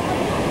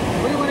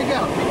 Where do you want to go?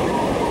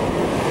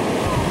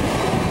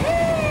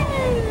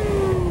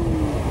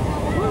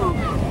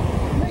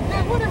 Make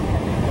that water!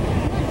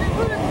 Make that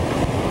water!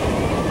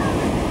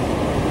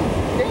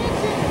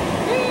 Dancing!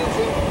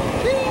 Dancing!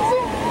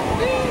 Dancing!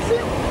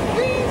 Dancing!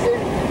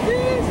 Dancing!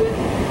 Dancing!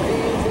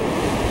 Dancing!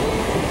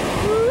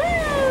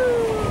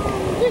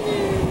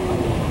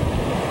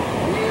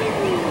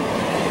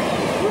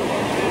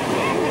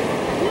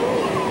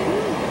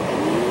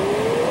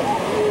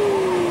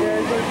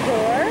 There's a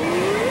tour.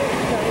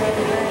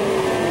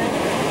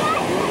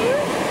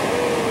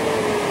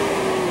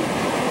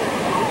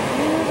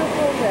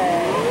 Beautiful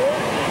day.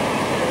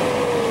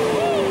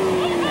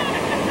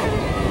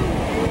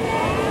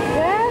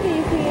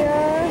 Daddy's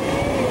here.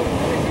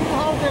 You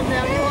hold them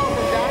now. You hold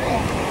them, Daddy.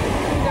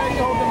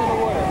 You hold them in the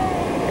water.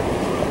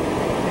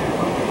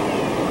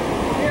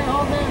 Here,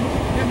 hold them.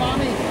 Here,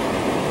 Mommy.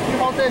 You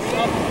hold this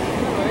up.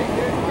 Right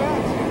there.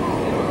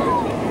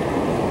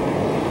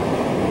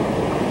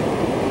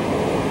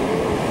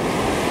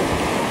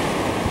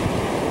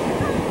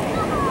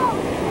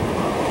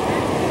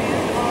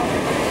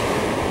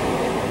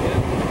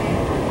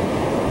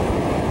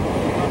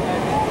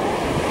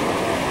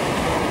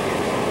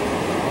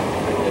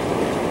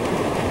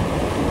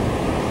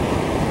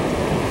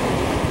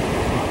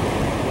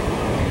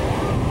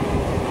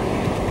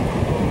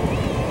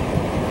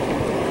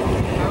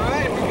 All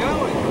right, we're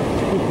going.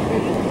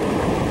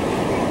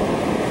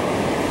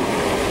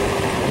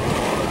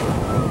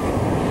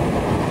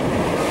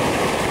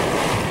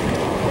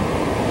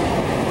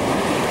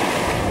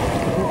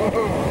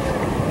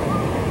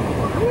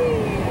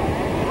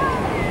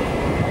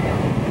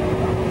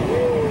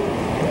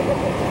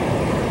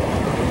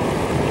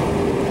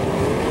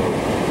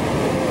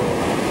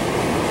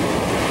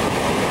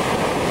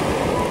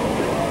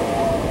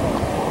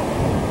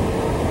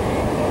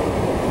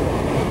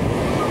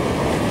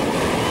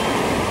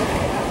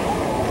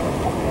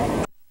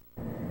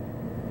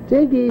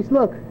 Jinkies,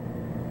 look.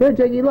 Here,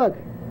 Jinky, look.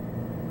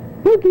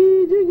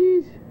 Jinky,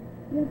 Jinkies.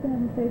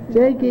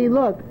 Jinky,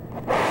 look.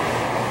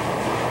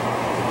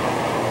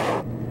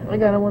 I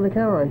got him on the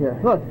camera right here.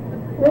 Look.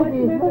 Jinky,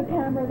 Move look. the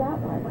camera that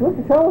way. Look,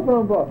 the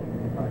telephone book.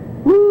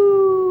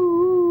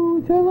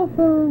 Woo!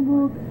 Telephone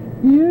book.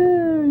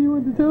 Yeah, you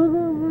want the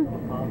telephone book?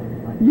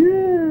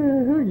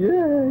 Yeah,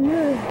 yeah,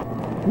 yeah.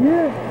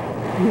 Yeah,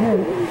 yeah,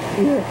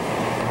 yeah.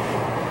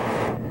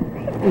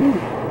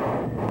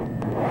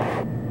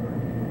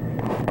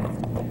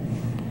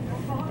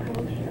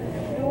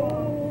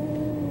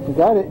 You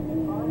got it.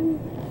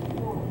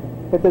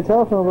 Get the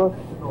telephone book.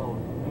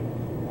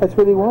 That's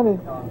what he wanted.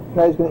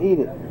 Now he's going to eat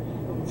it.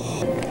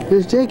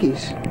 Here's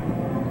Jakey's.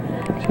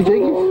 See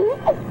Jakey's?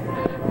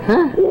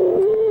 Huh?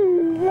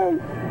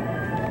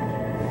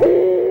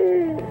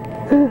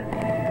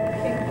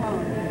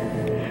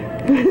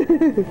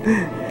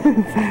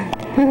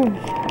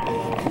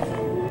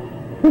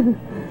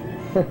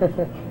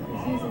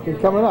 You're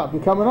coming up.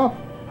 You're coming up.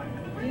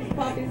 Use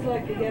Poppy's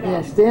leg to get Yeah,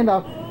 up. stand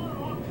up. Go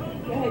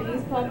ahead,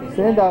 use Poppy's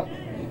Stand leg. up.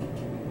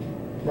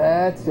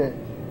 That's it.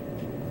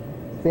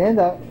 Stand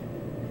up.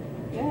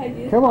 Go ahead,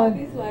 use Come on.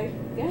 Poppy's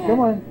leg. Go ahead. Come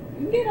on.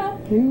 You can get up.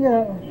 You can get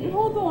up. You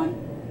hold on.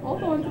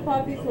 Hold on to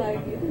Poppy's leg.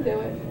 You can do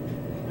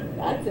it.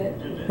 That's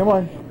it. Come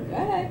on. Go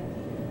ahead.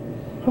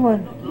 Come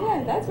on.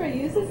 Yeah, that's right.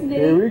 Use his knee.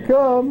 Here he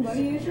comes. Want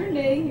to use your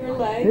knee, your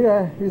leg.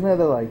 Here, use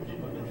another leg.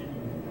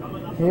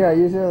 Here,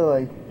 use another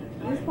leg.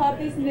 Use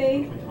Poppy's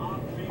knee.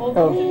 Hold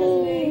Oh. on to his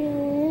knee.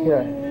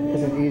 Here,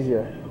 this is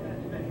easier.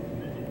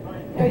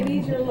 Oh, he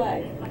needs your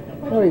leg.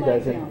 Put No, your he leg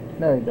doesn't. down.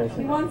 No, he He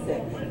doesn't. wants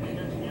it.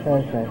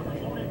 Okay.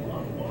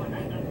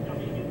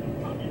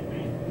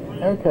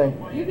 Okay.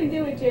 You can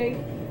do it, Jake.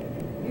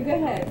 You go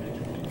ahead.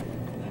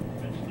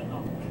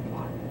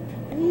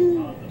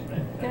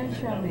 Go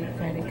show me,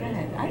 Freddie. Go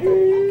ahead.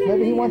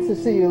 Maybe he wants to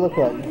see you look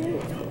like.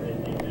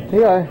 Here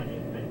you are.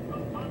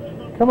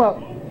 Come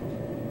up.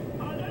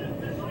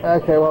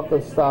 Okay, we'll have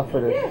to stop for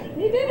this. Yeah,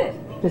 he did it.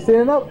 He's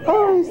standing up.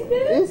 Oh, He did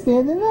it. he's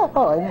standing up.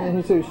 Oh, I didn't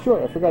he said he was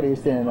short. I forgot he was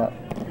standing up.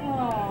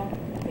 Oh,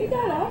 he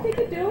got up. He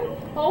could do it.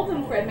 Hold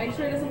him, Fred. Make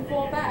sure he doesn't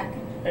fall back.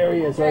 There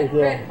he is, Fred, right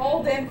there. Fred,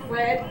 hold him,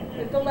 Fred.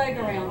 Put the leg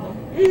around him.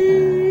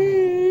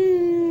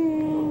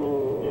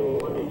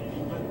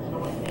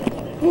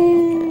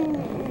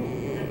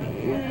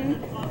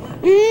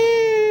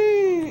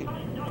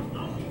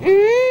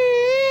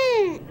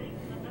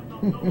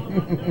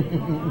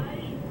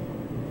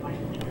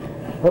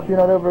 Hope you're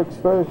not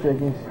overexposed,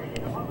 Jakey.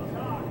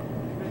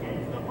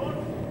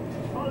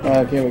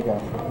 Here we go.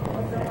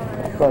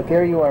 Look,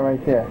 here you are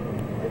right there.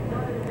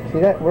 See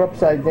that? We're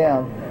upside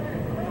down.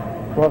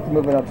 We'll have to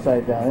move it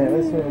upside down. Here,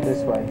 let's move it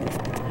this way.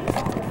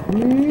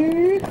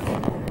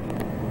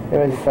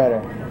 There is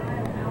better.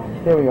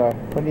 Here we are.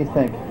 What do you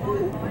think?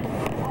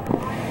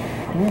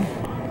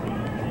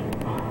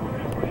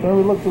 Don't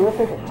we look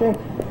terrific, Jake?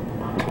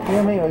 You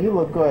know me? Oh, you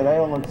look good. I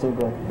don't look so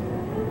good.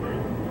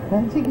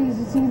 I'm taking you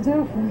to see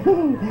the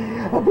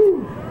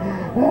Aboo!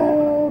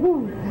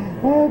 Aboo!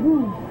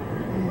 Aboo!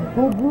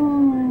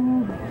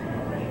 Aboo!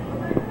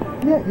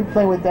 Yeah, you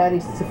play with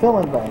Daddy's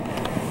fill-in bag.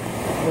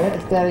 Yeah,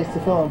 it's Daddy's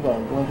fill-in bag.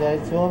 You want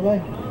Daddy's fill-in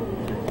bag?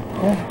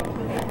 Yeah.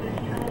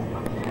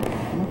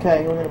 Okay,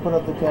 we're gonna put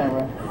up the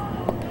camera.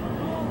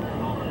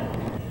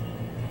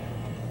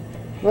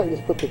 Look,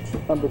 just put the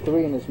number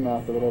 3 in his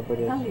mouth or whatever it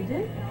is. Oh, he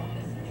did?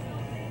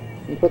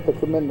 You put the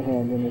commitment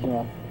hand in his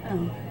mouth.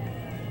 Oh.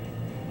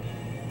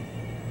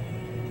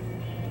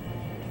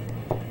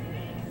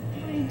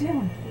 What are you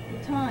doing with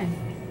the time?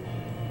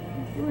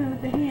 You're doing it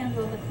with the hands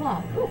on the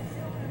clock. Oof.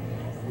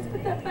 Let's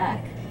put that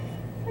back.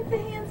 Put the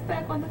hands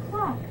back on the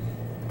clock.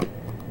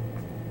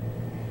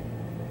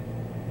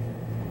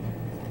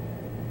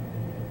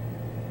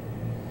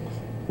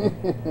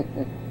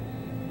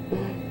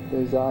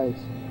 Those eyes.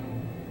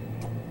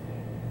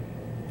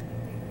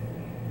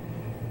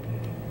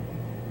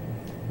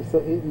 He's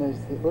still eating those.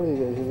 What is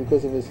it? Is it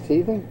because of his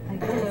teething? I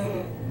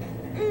guess.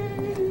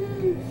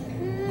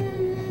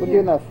 What are you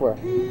doing that for?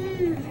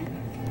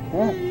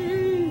 Huh?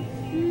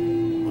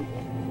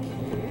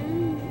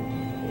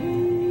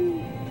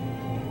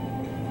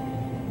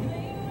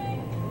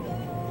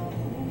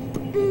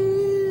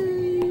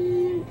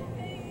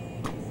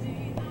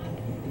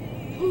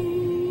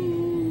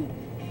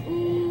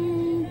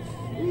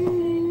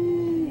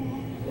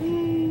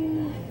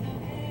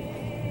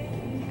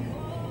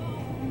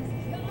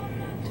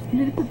 You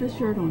need to put this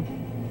shirt on.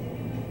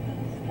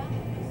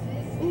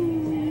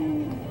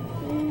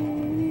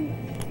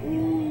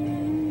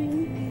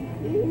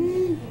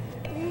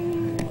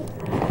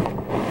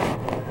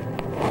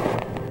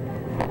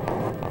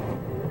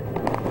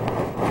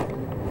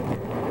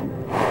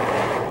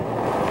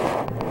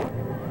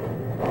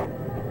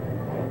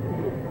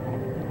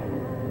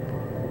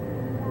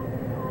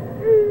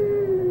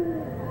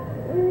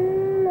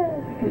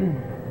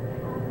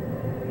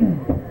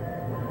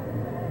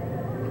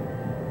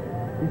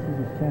 This is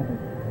a 7.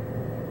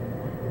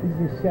 This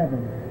is a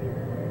 7.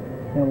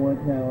 Now what?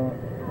 Now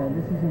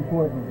this is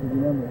important to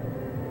remember,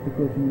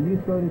 because when you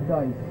throw the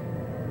dice,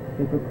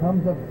 If it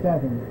comes up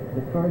 7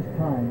 the first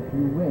time,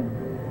 you win.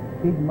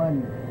 Big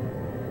money.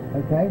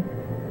 Okay?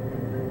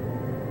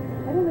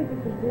 I don't think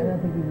it's a I good.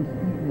 don't think you was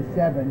eating the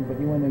 7, but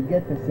you want to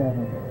get the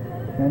 7.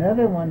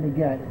 Another one to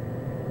get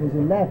is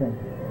 11.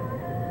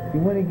 You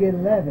want to get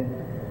 11.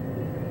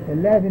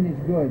 11 is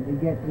good. You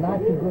get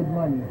lots of good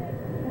money.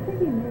 I think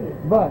he made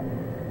it. But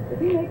Did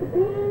he make it?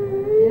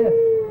 if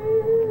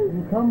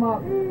you come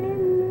up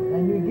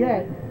and you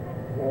get,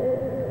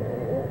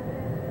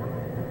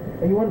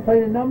 and you want to play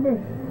the numbers?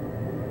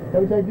 Is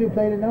that what I do?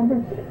 Play the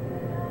numbers?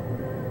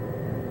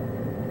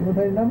 You want to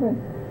play the numbers?